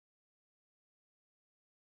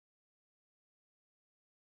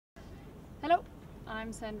Hello,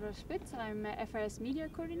 I'm Sandra Spitz. I'm a FRS Media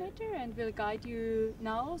Coordinator and will guide you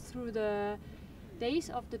now through the days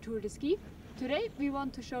of the Tour de Ski. Today we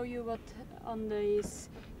want to show you what on these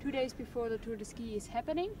 2 days before the Tour de Ski is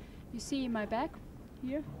happening. You see in my back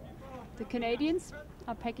here, the Canadians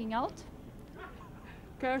are packing out.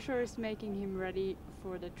 Kershaw is making him ready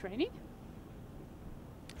for the training.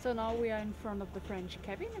 So now we are in front of the French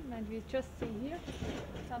cabin and we just see here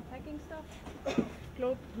some packing stuff.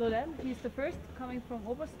 Claude Lodel, he's the first coming from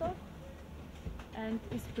Oberhof and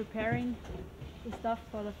is preparing the stuff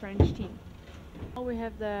for the French team. Now we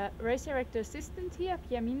have the race director assistant here,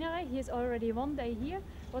 Pierre Mineret. He is already 1 day here.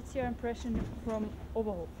 What's your impression from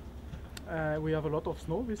Oberhof? We have a lot of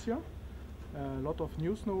snow this year, a lot of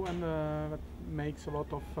new snow, and that makes a lot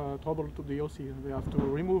of trouble to the OC. We have to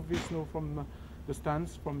remove this snow from the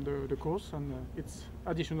stands, from the course, and it's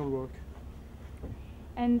additional work.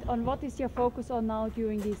 And on what is your focus on now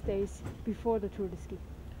during these days before the Tour de Ski?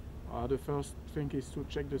 The first thing is to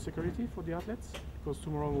check the security for the athletes, because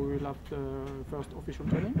tomorrow we will have the first official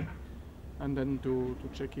training, and then to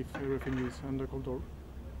check if everything is under control.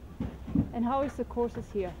 And how is the courses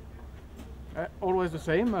here? Always the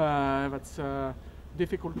same. That's a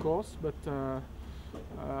difficult course, but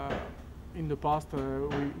in the past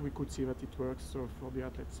we could see that it works for the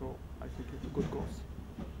athletes, so I think it's a good course.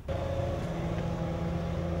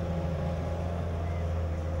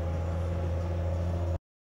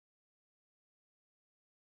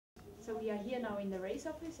 So we are here now in the race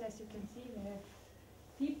office. As you can see, we have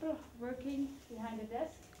people working behind the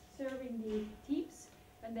desk, serving the teams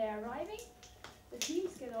when they are arriving. The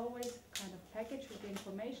teams get always kind of package with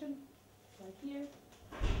information, like here.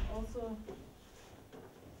 Also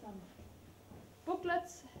some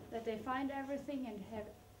booklets that they find everything and have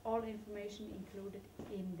all information included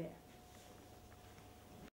in there.